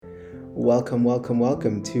Welcome, welcome,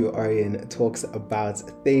 welcome to Aryan Talks About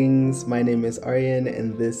Things. My name is Aryan,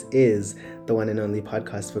 and this is the one and only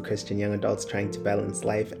podcast for Christian young adults trying to balance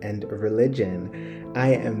life and religion.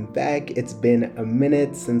 I am back. It's been a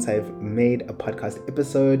minute since I've made a podcast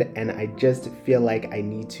episode, and I just feel like I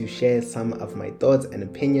need to share some of my thoughts and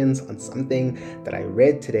opinions on something that I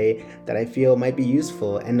read today that I feel might be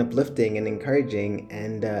useful and uplifting and encouraging,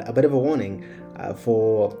 and a bit of a warning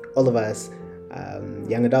for all of us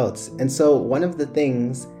young adults. And so, one of the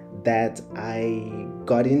things that I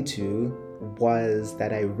got into was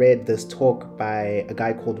that I read this talk by a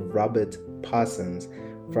guy called Robert Parsons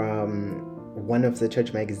from one of the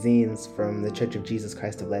church magazines from the Church of Jesus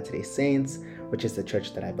Christ of Latter-day Saints, which is the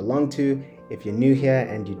church that I belong to. If you're new here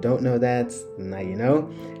and you don't know that, now you know.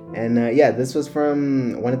 And this was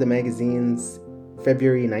from one of the magazines,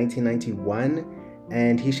 February 1991.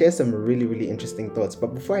 And he shares some really, really interesting thoughts.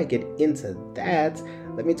 But before I get into that,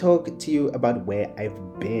 let me talk to you about where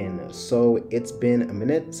I've been. So it's been a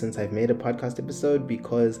minute since I've made a podcast episode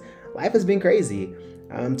because life has been crazy.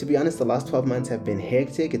 To be honest, the last 12 months have been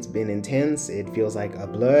hectic. It's been intense. It feels like a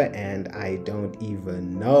blur, and I don't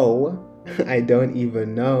even know. I don't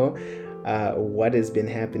even know what has been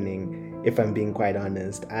happening, if I'm being quite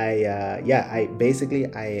honest. I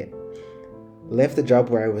left the job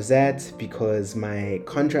where I was at because my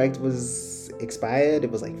contract was expired. It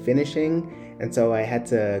was like finishing, and so I had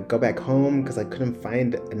to go back home because I couldn't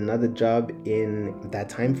find another job in that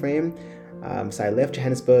time frame. So I left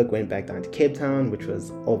Johannesburg, went back down to Cape Town, which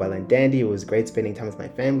was all well and dandy. It was great spending time with my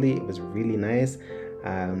family. It was really nice.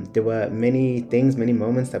 There were many things, many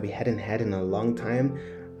moments that we hadn't had in a long time,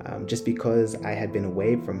 just because I had been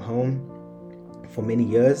away from home for many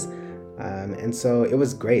years. And so it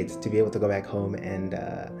was great to be able to go back home and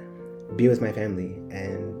be with my family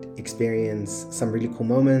and experience some really cool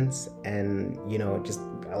moments, and just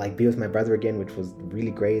like be with my brother again, which was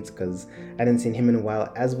really great because I hadn't seen him in a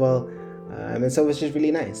while as well. And so it was just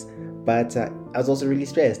really nice. But I was also really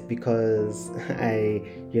stressed because I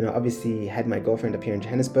obviously had my girlfriend up here in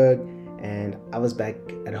Johannesburg, and I was back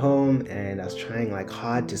at home, and I was trying like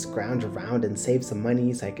hard to scrounge around and save some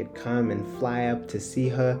money so I could come and fly up to see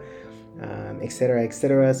her, etc.,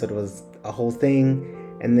 etc. So it was a whole thing.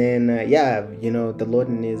 And then the Lord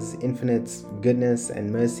in his infinite goodness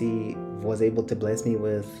and mercy was able to bless me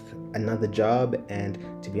with another job. And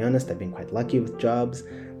to be honest, I've been quite lucky with jobs.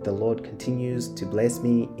 The Lord continues to bless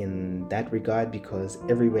me in that regard because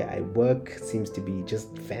everywhere I work seems to be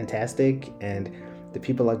just fantastic, and the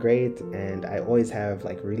people are great, and I always have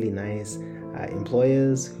like really nice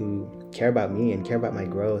employers who care about me and care about my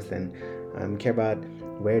growth and care about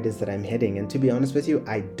where it is that I'm heading. And to be honest with you,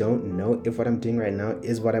 I don't know if what I'm doing right now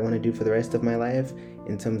is what I want to do for the rest of my life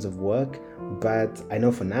in terms of work, but I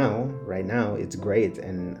know for now, right now, it's great,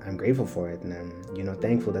 and I'm grateful for it, and I'm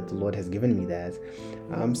thankful that the Lord has given me that.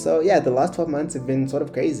 The last 12 months have been sort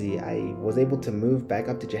of crazy. I was able to move back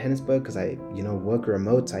up to Johannesburg because I work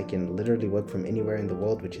remote, so I can literally work from anywhere in the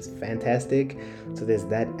world, which is fantastic. So there's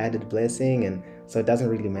that added blessing, and so it doesn't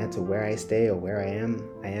really matter where I stay or where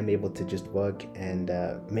I am able to just work and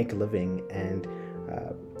make a living and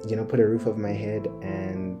put a roof over my head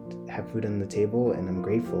and have food on the table. And I'm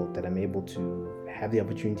grateful that I'm able to have the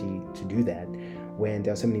opportunity to do that when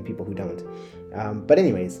there are so many people who don't. But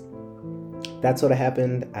anyways, that sort of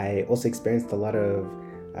happened. I also experienced a lot of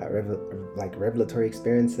revelatory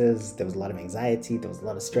experiences. There was a lot of anxiety, there was a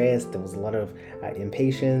lot of stress, there was a lot of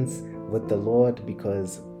impatience with the Lord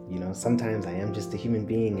because sometimes I am just a human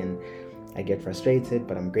being and I get frustrated,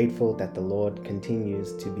 but I'm grateful that the Lord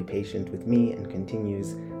continues to be patient with me and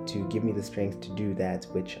continues to give me the strength to do that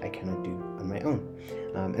which I cannot do on my own.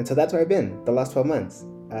 And so that's where I've been the last 12 months.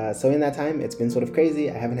 So in that time, it's been sort of crazy.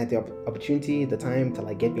 I haven't had the opportunity, the time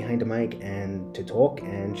to get behind a mic and to talk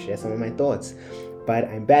and share some of my thoughts. But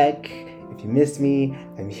I'm back. If you missed me,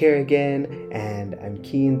 I'm here again, and I'm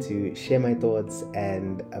keen to share my thoughts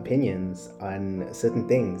and opinions on certain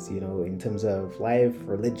things, in terms of life,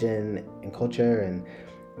 religion, and culture, and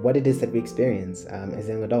what it is that we experience as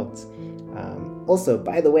young adults. Also,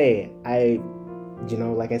 by the way, I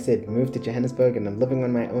like I said, moved to Johannesburg, and I'm living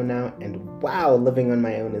on my own now, and wow, living on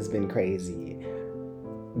my own has been crazy.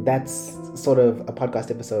 That's sort of a podcast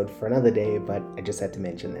episode for another day, but I just had to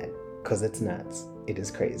mention that because it's nuts. It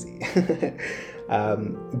is crazy.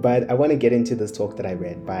 But I want to get into this talk that I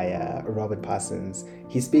read by Robert Parsons.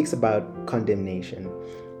 He speaks about condemnation.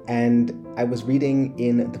 And I was reading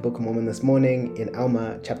in the Book of Mormon this morning in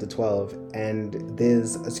Alma chapter 12, and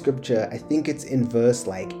there's a scripture, I think it's in verse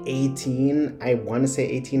 18. I want to say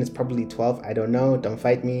 18, it's probably 12. I don't know. Don't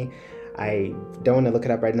fight me. I don't want to look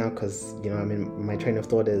it up right now because, I mean, my train of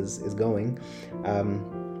thought is going.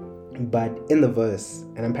 But in the verse,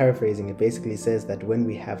 and I'm paraphrasing, it basically says that when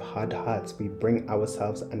we have hard hearts, we bring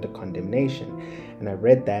ourselves under condemnation. And I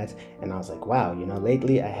read that and I was like, wow,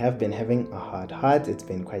 lately I have been having a hard heart. It's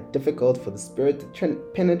been quite difficult for the Spirit to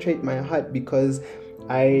penetrate my heart because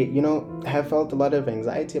I, have felt a lot of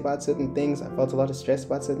anxiety about certain things. I felt a lot of stress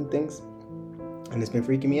about certain things. And it's been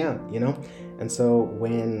freaking me out, And so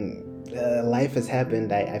when life has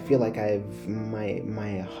happened, I feel like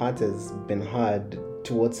my heart has been hard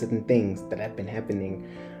towards certain things that have been happening,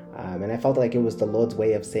 and I felt like it was the Lord's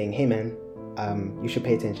way of saying, hey man, you should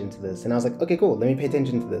pay attention to this. And I was like, okay, cool, let me pay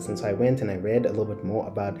attention to this. And so I went and I read a little bit more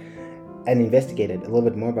about and investigated a little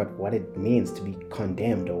bit more about what it means to be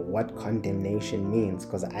condemned, or what condemnation means,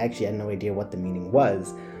 because I actually had no idea what the meaning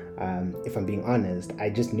was. If I'm being honest, I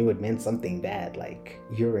just knew it meant something bad, like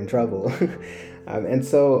you're in trouble. And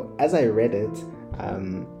so as I read it,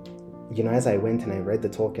 as I went and I read the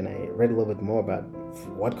talk and I read a little bit more about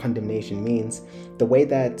what condemnation means, the way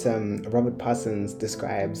that Robert Parsons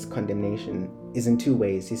describes condemnation is in two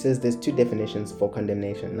ways. He says there's two definitions for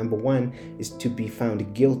condemnation. Number one is to be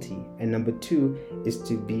found guilty, and number two is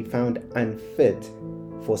to be found unfit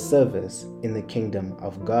for service in the kingdom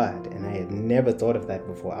of God. And I had never thought of that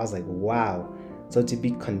before. I was like, wow. So to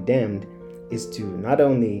be condemned is to not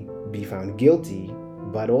only be found guilty,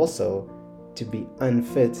 but also to be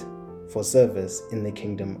unfit for service in the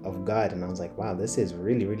kingdom of God. And I was like, wow, this is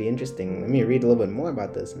really, really interesting. Let me read a little bit more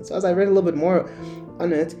about this. And so as I read a little bit more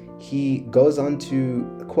on it, he goes on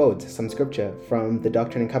to quote some scripture from the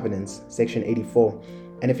Doctrine and Covenants, section 84.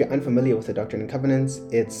 And if you're unfamiliar with the Doctrine and Covenants,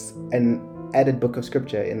 it's an added book of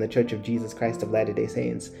scripture in the Church of Jesus Christ of Latter-day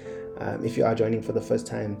Saints. If you are joining for the first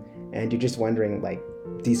time and you're just wondering, like,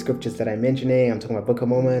 these scriptures that I'm mentioning, I'm talking about Book of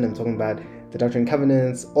Mormon, I'm talking about the Doctrine and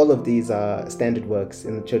Covenants, all of these are standard works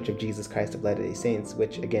in the Church of Jesus Christ of Latter-day Saints,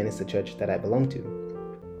 which again is the church that I belong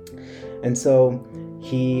to. And so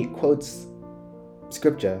he quotes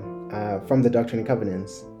scripture from the Doctrine and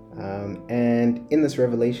Covenants. And in this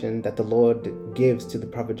revelation that the Lord gives to the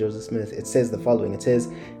prophet Joseph Smith, it says the following. It says,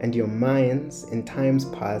 "And your minds in times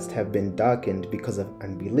past have been darkened because of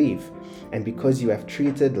unbelief, and because you have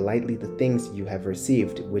treated lightly the things you have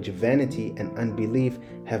received, which vanity and unbelief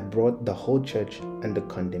have brought the whole church under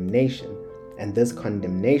condemnation. And this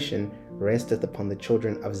condemnation resteth upon the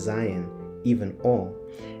children of Zion, even all.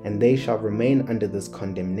 And they shall remain under this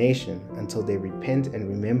condemnation until they repent and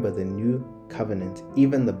remember the new covenant,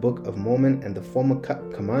 even the Book of Mormon and the former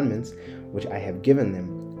commandments which I have given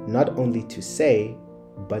them, not only to say,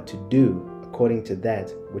 but to do according to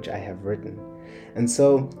that which I have written." And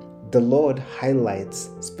so the Lord highlights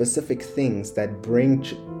specific things that bring,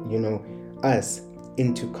 us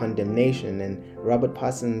into condemnation. And Robert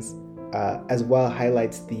Parsons as well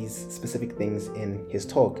highlights these specific things in his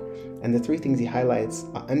talk. And the three things he highlights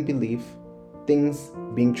are unbelief, things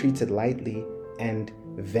being treated lightly, and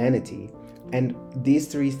vanity. And these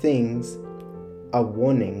three things are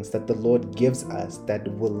warnings that the Lord gives us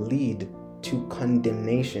that will lead to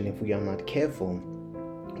condemnation if we are not careful.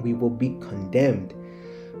 We will be condemned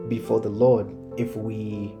before the Lord if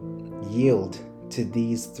we yield to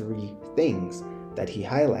these three things that he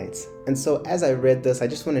highlights. And so as I read this, I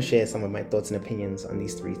just want to share some of my thoughts and opinions on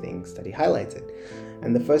these three things that he highlighted.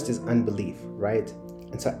 And the first is unbelief, right?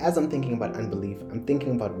 And so as I'm thinking about unbelief, I'm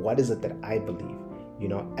thinking about what is it that I believe.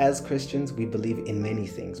 As Christians, we believe in many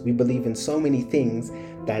things. We believe in so many things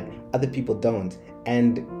that other people don't.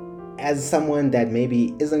 And as someone that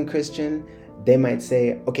maybe isn't Christian, they might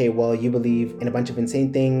say, okay, well, you believe in a bunch of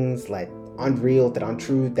insane things like aren't real, that aren't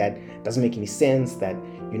true, that doesn't make any sense, that,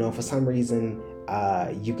 for some reason,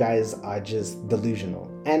 you guys are just delusional.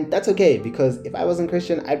 And that's okay, because if I wasn't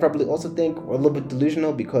Christian, I'd probably also think we're a little bit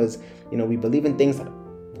delusional because, we believe in things that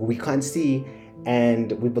we can't see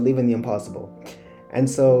and we believe in the impossible. And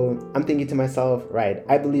so I'm thinking to myself, right,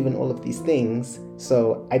 I believe in all of these things,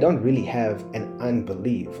 so I don't really have an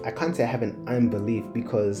unbelief. I can't say I have an unbelief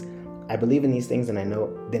because I believe in these things and I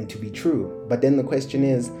know them to be true. But then the question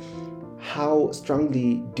is, how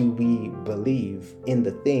strongly do we believe in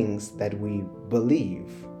the things that we believe?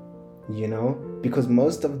 Because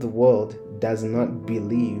most of the world does not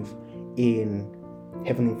believe in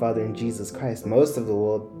Heavenly Father and Jesus Christ. Most of the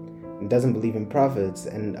world doesn't believe in prophets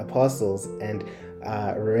and apostles and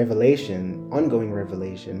revelation, ongoing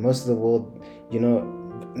revelation. Most of the world,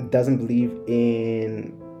 doesn't believe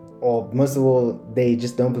in, or most of the world, they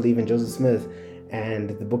just don't believe in Joseph Smith and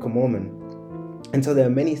the Book of Mormon. And so there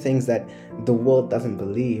are many things that the world doesn't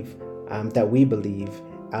believe, that we believe.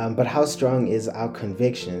 But how strong is our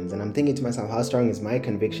convictions? And I'm thinking to myself, how strong is my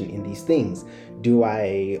conviction in these things? Do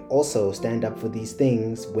I also stand up for these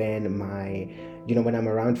things when when I'm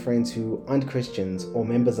around friends who aren't Christians or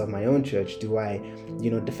members of my own church? Do I,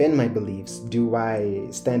 defend my beliefs? Do I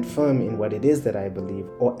stand firm in what it is that I believe?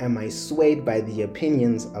 Or am I swayed by the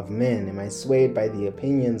opinions of men? Am I swayed by the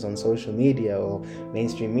opinions on social media or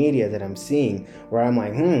mainstream media that I'm seeing, where I'm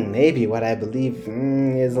like, maybe what I believe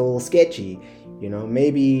is a little sketchy?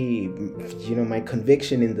 Maybe, my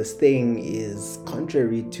conviction in this thing is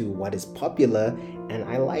contrary to what is popular, and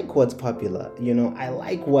I like what's popular. I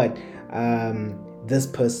like what this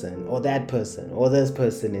person or that person or this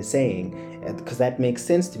person is saying, because that makes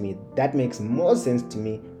sense to me. That makes more sense to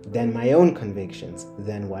me than my own convictions,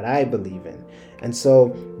 than what I believe in. And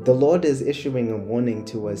so the Lord is issuing a warning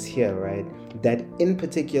to us here, right? That in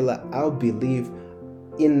particular, our belief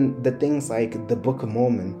in the things like the Book of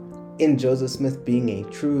Mormon, in Joseph Smith being a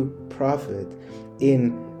true prophet,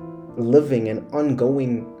 in living an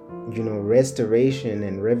ongoing, restoration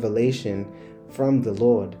and revelation from the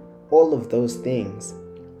Lord, all of those things,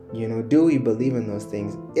 do we believe in those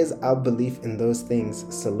things? Is our belief in those things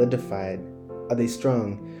solidified? Are they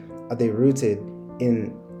strong? Are they rooted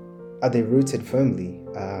firmly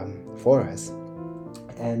for us?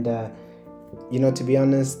 And to be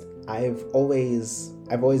honest, I've always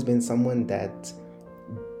been someone that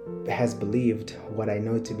has believed what I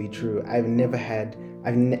know to be true. I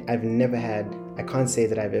can't say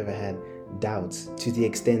that I've ever had doubts to the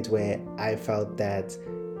extent where I felt that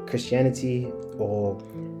Christianity or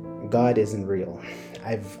God isn't real.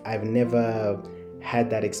 I've never had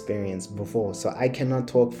that experience before, so I cannot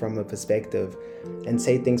talk from a perspective and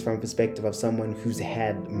say things from a perspective of someone who's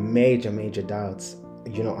had major doubts,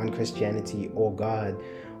 on Christianity or God,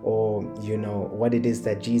 or what it is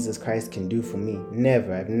that Jesus Christ can do for me.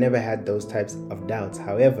 I've never had those types of doubts.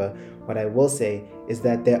 However, what I will say is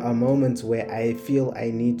that there are moments where I feel I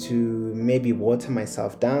need to maybe water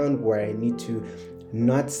myself down, where I need to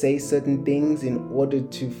not say certain things in order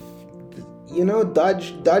to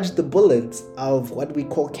dodge the bullets of what we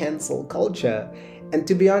call cancel culture. And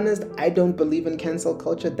to be honest, I don't believe in cancel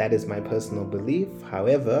culture. That is my personal belief.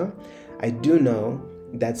 However, I do know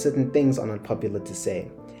that certain things are not popular to say,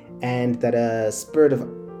 and that a spirit of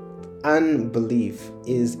unbelief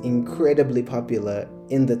is incredibly popular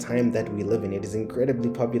in the time that we live in. It is incredibly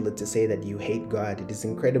popular to say that you hate God. It is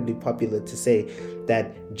incredibly popular to say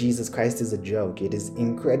that Jesus Christ is a joke. It is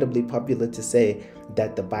incredibly popular to say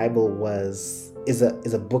that the Bible is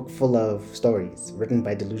a book full of stories written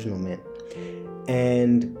by delusional men.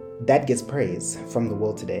 And that gets praise from the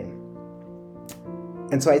world today.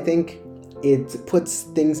 And so I think it puts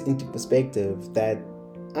things into perspective that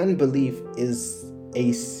unbelief is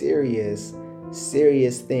a serious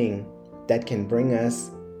thing that can bring us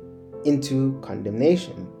into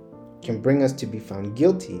condemnation, can bring us to be found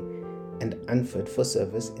guilty and unfit for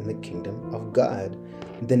service in the kingdom of God.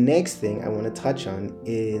 The next thing I want to touch on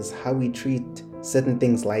is how we treat certain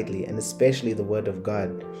things lightly, and especially the Word of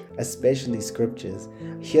God, especially scriptures.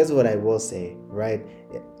 Here's what I will say, right?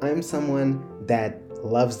 I'm someone that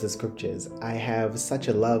loves the scriptures. I have such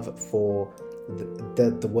a love for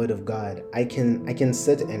the Word of God. I can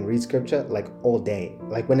sit and read scripture like all day.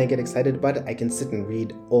 Like when I get excited about it, I can sit and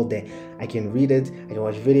read all day. I can read it, I can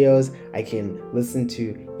watch videos, I can listen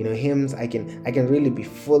to hymns. I can really be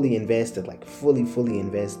fully invested, like fully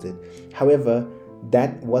invested. However,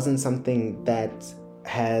 that wasn't something that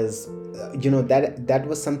has that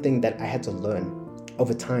was something that I had to learn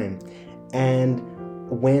over time. And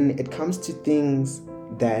when it comes to things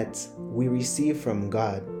that we receive from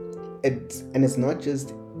God, it's not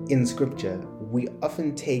just in scripture, we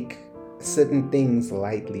often take certain things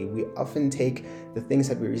lightly. We often take the things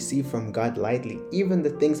that we receive from God lightly. Even the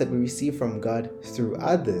things that we receive from God through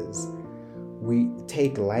others, we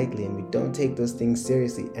take lightly, and we don't take those things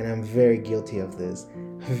seriously. And I'm very guilty of this.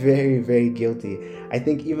 Very guilty. I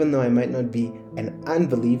think even though I might not be an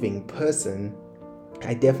unbelieving person,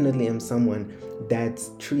 I definitely am someone that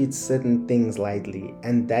treats certain things lightly,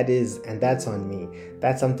 and that's on me.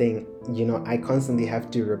 That's something, I constantly have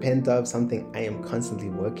to repent of, something I am constantly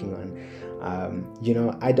working on.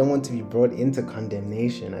 I don't want to be brought into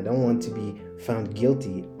condemnation. I don't want to be found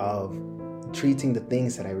guilty of treating the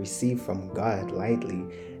things that I receive from God lightly,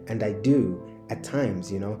 and I do at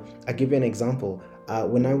times. I'll give you an example.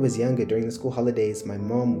 When I was younger, during the school holidays, my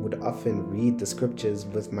mom would often read the scriptures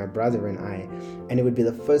with my brother and I, and it would be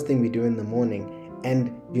the first thing we do in the morning. And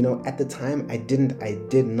at the time, I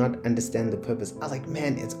did not understand the purpose. I was like,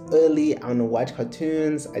 man, it's early, I want to watch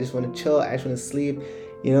cartoons, I just want to chill, I just want to sleep.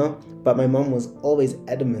 you know. But my mom was always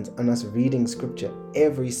adamant on us reading scripture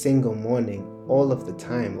every single morning, all of the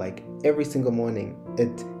time, like every single morning.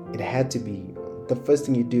 It had to be the first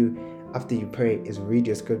thing you do after you pray is read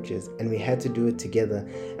your scriptures, and we had to do it together.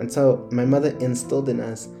 And so my mother instilled in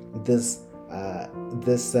us this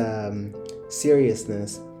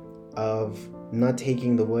seriousness of not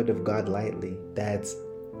taking the word of God lightly, that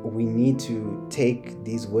we need to take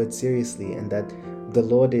these words seriously, and that the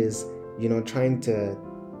Lord is, trying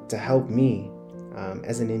to help me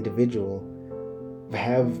as an individual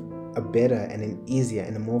have a better and an easier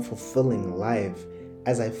and a more fulfilling life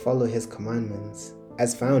as I follow his commandments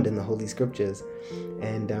as found in the Holy Scriptures.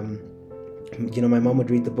 And my mom would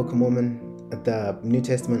read the Book of Mormon, the New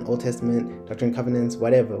Testament, Old Testament, Doctrine and Covenants,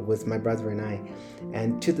 whatever, with my brother and I.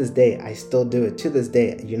 And to this day, I still do it. To this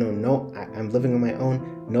day, I'm living on my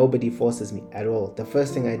own. Nobody forces me at all. The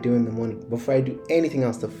first thing I do in the morning, before I do anything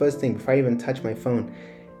else, the first thing, before I even touch my phone,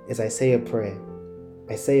 is I say a prayer.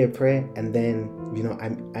 I say a prayer, and then,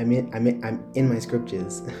 I'm in my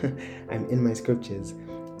scriptures. I'm in my scriptures.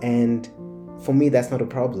 And for me, that's not a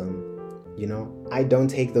problem. I don't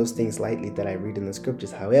take those things lightly that I read in the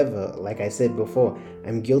scriptures. However, like I said before,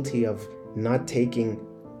 I'm guilty of not taking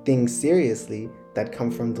things seriously that come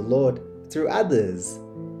from the Lord through others.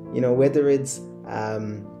 Whether it's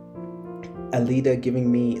a leader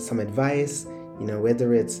giving me some advice,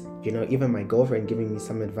 whether it's, even my girlfriend giving me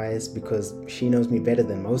some advice because she knows me better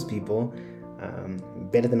than most people,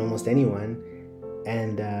 better than almost anyone.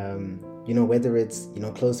 And, whether it's,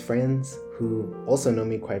 close friends who also know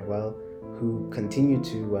me quite well, who continue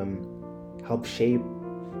to help shape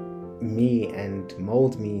me and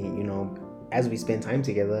mold me, as we spend time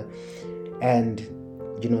together. And,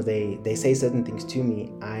 they say certain things to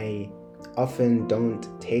me. I often don't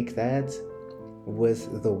take that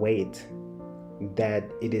with the weight that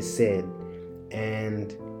it is said.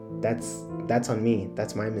 And that's on me.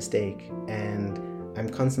 That's my mistake. And I'm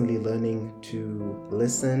constantly learning to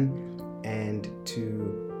listen and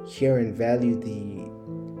to hear and value the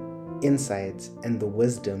insights and the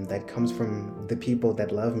wisdom that comes from the people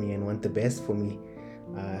that love me and want the best for me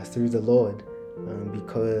through the Lord,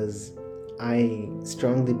 because I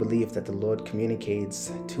strongly believe that the Lord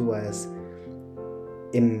communicates to us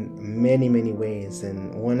in many, many ways,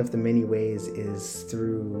 and one of the many ways is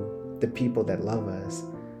through the people that love us.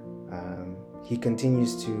 He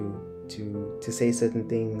continues to say certain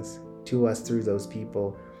things to us through those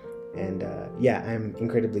people, and I'm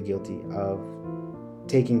incredibly guilty of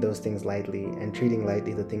taking those things lightly and treating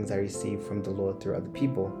lightly the things I receive from the Lord through other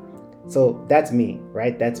people. So that's me,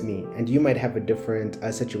 right? That's me. And you might have a different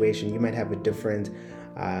situation. You might have a different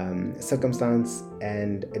circumstance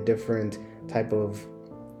and a different type of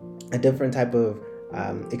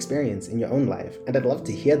experience in your own life. And I'd love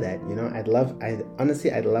to hear that. I'd love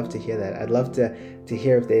to hear that. I'd love to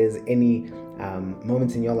hear if there's any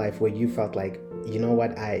moments in your life where you felt like,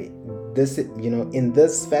 what, in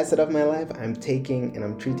this facet of my life, I'm taking and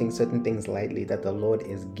I'm treating certain things lightly that the Lord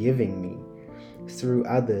is giving me through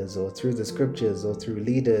others, or through the scriptures, or through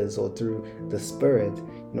leaders, or through the Spirit.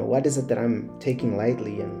 What is it that I'm taking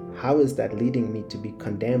lightly, and how is that leading me to be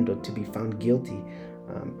condemned or to be found guilty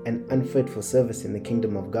and unfit for service in the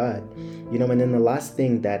kingdom of God? And then the last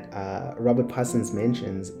thing that Robert Parsons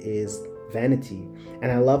mentions is vanity.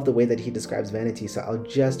 And I love the way that he describes vanity, so I'll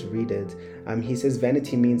just read it. He says,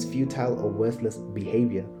 vanity means futile or worthless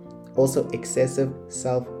behavior, also excessive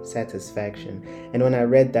self-satisfaction. And when I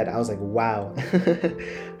read that, I was like, wow,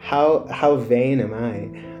 how vain am I?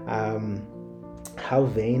 How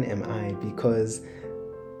vain am I? Because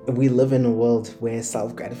we live in a world where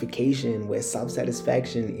self-gratification, where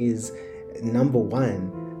self-satisfaction is number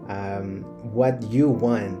one. What you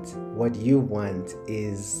want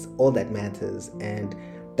is all that matters, and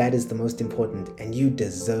that is the most important, and you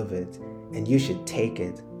deserve it, and you should take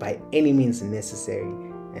it by any means necessary.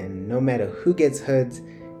 And no matter who gets hurt,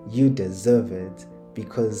 you deserve it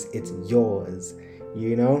because it's yours,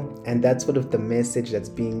 and that's sort of the message that's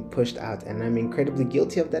being pushed out. And I'm incredibly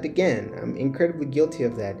guilty of that again. I'm incredibly guilty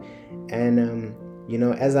of that. And,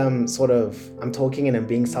 as I'm talking and I'm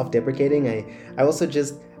being self-deprecating, I also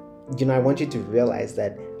just, I want you to realize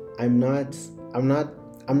that I'm not,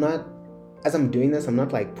 as I'm doing this, I'm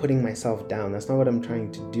not like putting myself down. That's not what I'm trying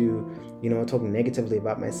to do, talking negatively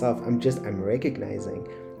about myself. I'm recognizing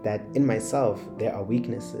that in myself, there are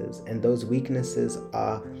weaknesses, and those weaknesses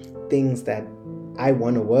are things that I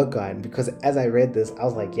want to work on. Because as I read this, I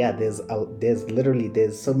was like, yeah, there's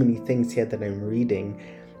so many things here that I'm reading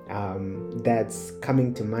that's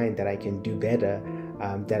coming to mind that I can do better,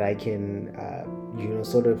 that I can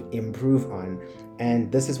sort of improve on.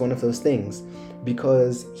 And this is one of those things,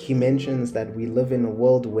 because he mentions that we live in a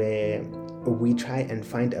world where we try and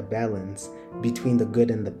find a balance between the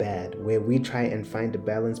good and the bad, where we try and find a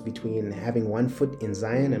balance between having one foot in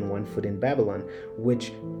Zion and one foot in Babylon,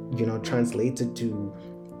 which, translated to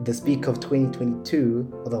the speak of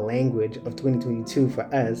 2022, or the language of 2022 for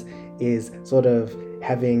us, is sort of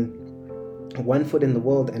having one foot in the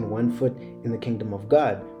world and one foot in the kingdom of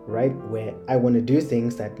God, right? Where I want to do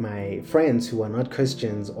things that my friends who are not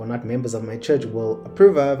Christians or not members of my church will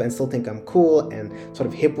approve of and still think I'm cool and sort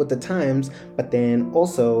of hip with the times. But then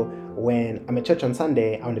also, when I'm at church on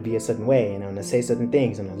Sunday, I want to be a certain way, and I want to say certain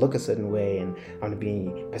things, and I look a certain way, and I want to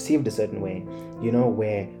be perceived a certain way,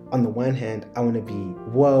 where on the one hand, I want to be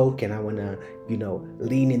woke, and I want to,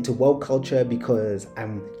 lean into woke culture because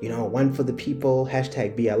I'm, one for the people,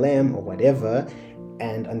 hashtag BLM or whatever.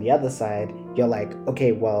 And on the other side, you're like,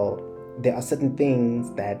 okay, well, there are certain things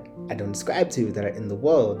that I don't ascribe to that are in the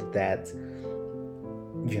world that,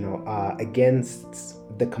 are against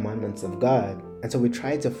the commandments of God. And so we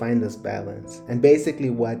try to find this balance. And basically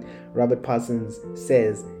what Robert Parsons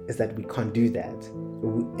says is that we can't do that.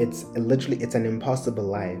 It's an impossible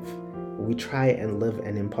life. We try and live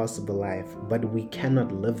an impossible life, but we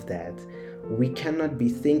cannot live that. We cannot be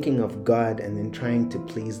thinking of God and then trying to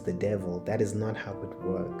please the devil. That is not how it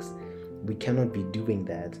works. We cannot be doing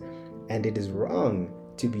that. And it is wrong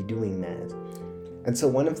to be doing that. And so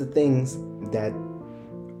one of the things that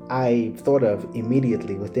I thought of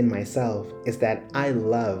immediately within myself is that I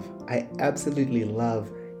absolutely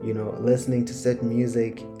love, listening to certain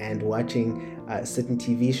music and watching certain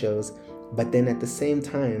TV shows. But then at the same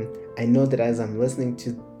time, I know that as I'm listening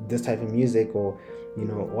to this type of music or,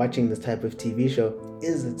 watching this type of TV show,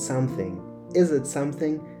 is it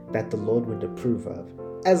something that the Lord would approve of?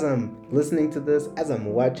 As I'm listening to this, as I'm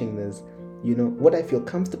watching this, would I feel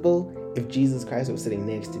comfortable if Jesus Christ was sitting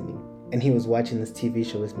next to me and he was watching this TV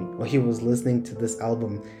show with me, or he was listening to this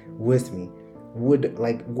album with me?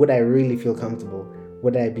 Would I really feel comfortable?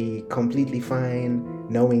 Would I be completely fine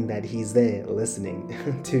knowing that he's there listening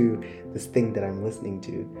to this thing that I'm listening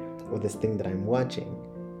to, or this thing that I'm watching?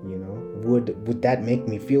 Would that make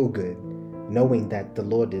me feel good, knowing that the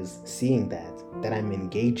Lord is seeing that I'm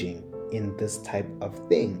engaging in this type of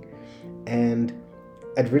thing? And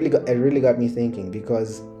it really got me thinking,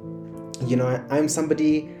 because I'm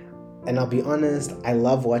somebody, and I'll be honest, I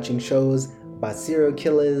love watching shows about serial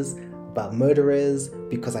killers, about murderers,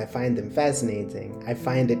 because I find them fascinating. I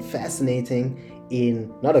find it fascinating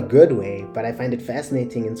in not a good way, but I find it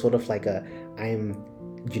fascinating in sort of like I'm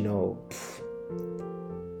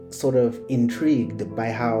sort of intrigued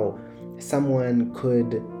by how someone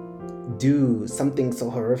could do something so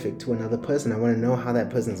horrific to another person. I want to know how that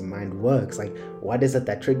person's mind works. Like, what is it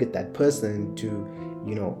that triggered that person to,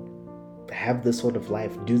 have this sort of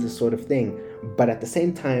life, do this sort of thing? But at the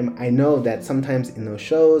same time, I know that sometimes in those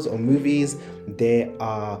shows or movies, there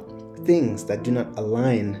are things that do not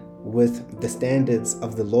align with the standards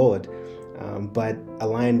of the Lord, but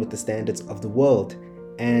align with the standards of the world.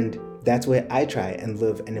 And that's where I try and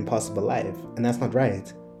live an impossible life. And that's not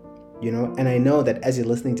right. And I know that as you're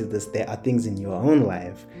listening to this, there are things in your own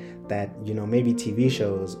life that, maybe TV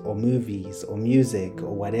shows or movies or music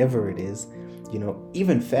or whatever it is,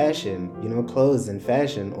 even fashion, clothes and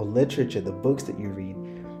fashion or literature, the books that you read,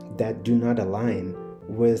 that do not align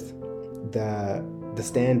with the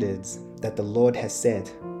standards that the Lord has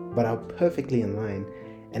set, but are perfectly in line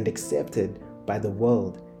and accepted by the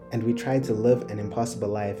world. And we try to live an impossible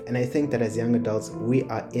life. And I think that as young adults, we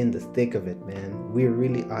are in the thick of it, man. We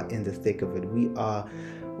really are in the thick of it. We're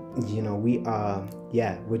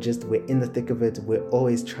in the thick of it. We're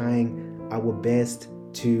always trying our best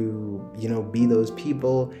to, be those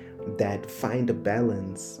people that find a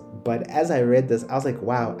balance. But as I read this, I was like,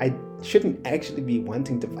 wow, I shouldn't actually be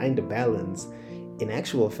wanting to find a balance. In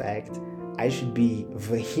actual fact, I should be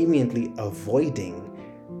vehemently avoiding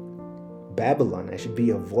Babylon. I should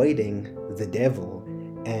be avoiding the devil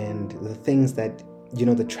and the things that,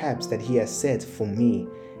 the traps that he has set for me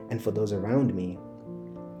and for those around me.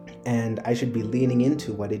 And I should be leaning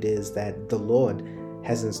into what it is that the Lord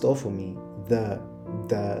has in store for me, the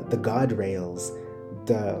guardrails,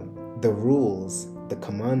 the rules, the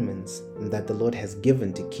commandments that the Lord has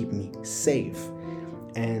given to keep me safe.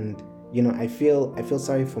 And I feel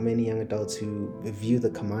sorry for many young adults who view the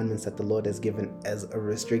commandments that the Lord has given as a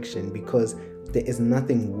restriction, because there is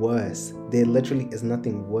nothing worse. There literally is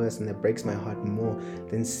nothing worse, and that breaks my heart more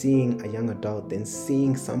than seeing a young adult, than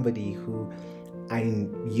seeing somebody who I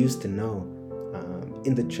used to know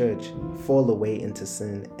in the church fall away into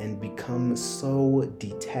sin and become so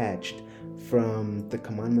detached from the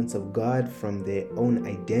commandments of God, from their own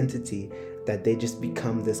identity, that they just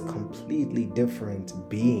become this completely different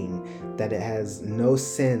being that has no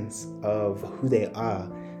sense of who they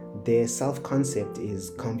are. Their self-concept is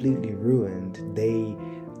completely ruined. They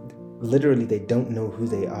don't know who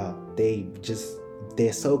they are.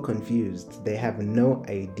 They're so confused. They have no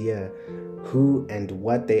idea who and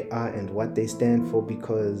what they are and what they stand for,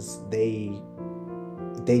 because they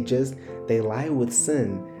lie with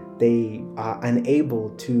sin. They are unable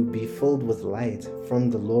to be filled with light from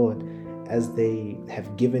the Lord, as they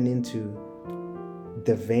have given into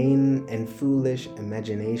the vain and foolish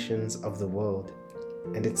imaginations of the world.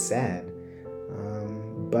 And it's sad.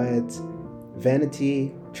 But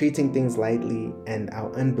vanity, treating things lightly, and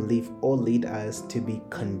our unbelief all lead us to be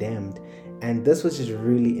condemned. And this was just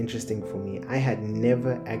really interesting for me. I had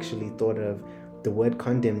never actually thought of the word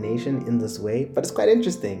condemnation in this way, but it's quite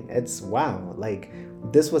interesting. It's wow, like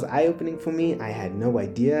this was eye-opening for me. I had no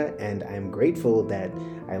idea, and I'm grateful that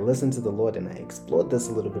I listened to the Lord and I explored this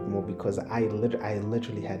a little bit more, because I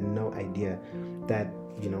literally had no idea that,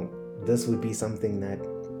 this would be something that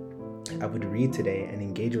I would read today and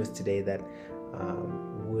engage with today, that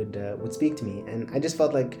would speak to me. And I just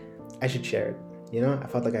felt like I should share it. I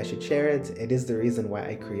felt like I should share it. It is the reason why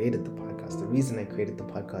I created the podcast. The reason I created the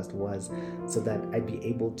podcast was so that I'd be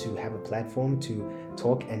able to have a platform to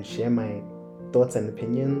talk and share my thoughts and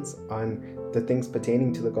opinions on the things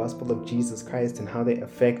pertaining to the gospel of Jesus Christ and how they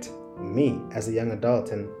affect me as a young adult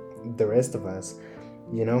and the rest of us.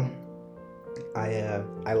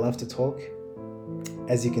 I love to talk,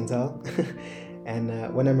 as you can tell.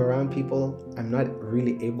 And when I'm around people, I'm not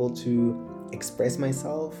really able to express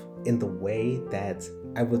myself in the way that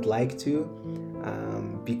I would like to,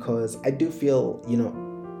 because I do feel,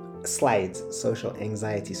 slight social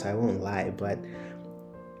anxiety, so I won't lie. But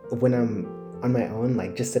when I'm on my own,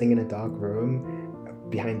 like just sitting in a dark room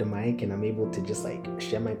behind a mic, and I'm able to just like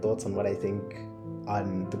share my thoughts on what I think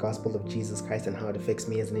on the gospel of Jesus Christ and how it affects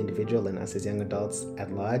me as an individual and us as young adults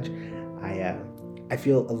at large, I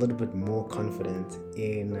feel a little bit more confident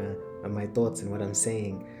in my thoughts and what I'm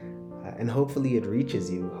saying. And hopefully it reaches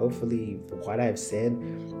you. Hopefully what I've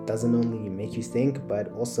said doesn't only make you think,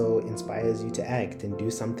 but also inspires you to act and do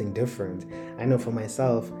something different. I know for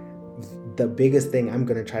myself, the biggest thing I'm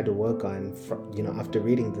going to try to work on, after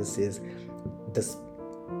reading this, is this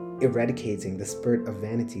eradicating the spirit of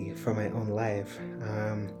vanity from my own life.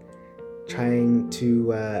 Trying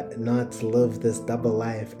to not live this double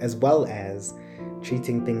life, as well as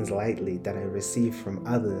treating things lightly that I receive from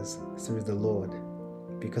others through the Lord.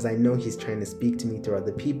 Because I know He's trying to speak to me through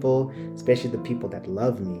other people, especially the people that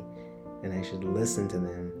love me, and I should listen to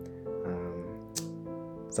them.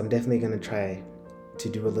 So I'm definitely going to try to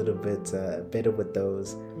do a little bit better with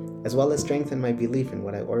those, as well as strengthen my belief in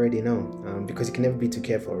what I already know, because you can never be too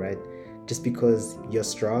careful, right? Just because you're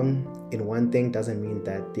strong in one thing doesn't mean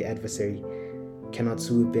that the adversary cannot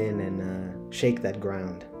swoop in and shake that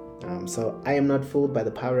ground. So I am not fooled by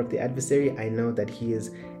the power of the adversary. I know that he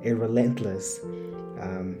is a relentless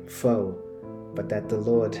foe, but that the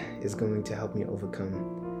Lord is going to help me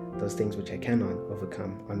overcome those things which I cannot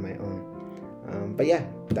overcome on my own. But yeah,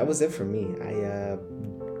 that was it for me. I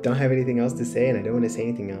don't have anything else to say, and I don't want to say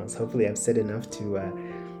anything else. Hopefully I've said enough to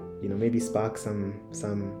maybe spark some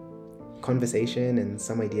conversation and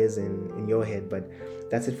some ideas in your head. But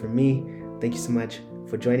that's it from me. Thank you so much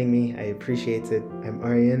for joining me. I appreciate it. I'm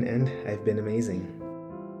Aryan, and I've been amazing.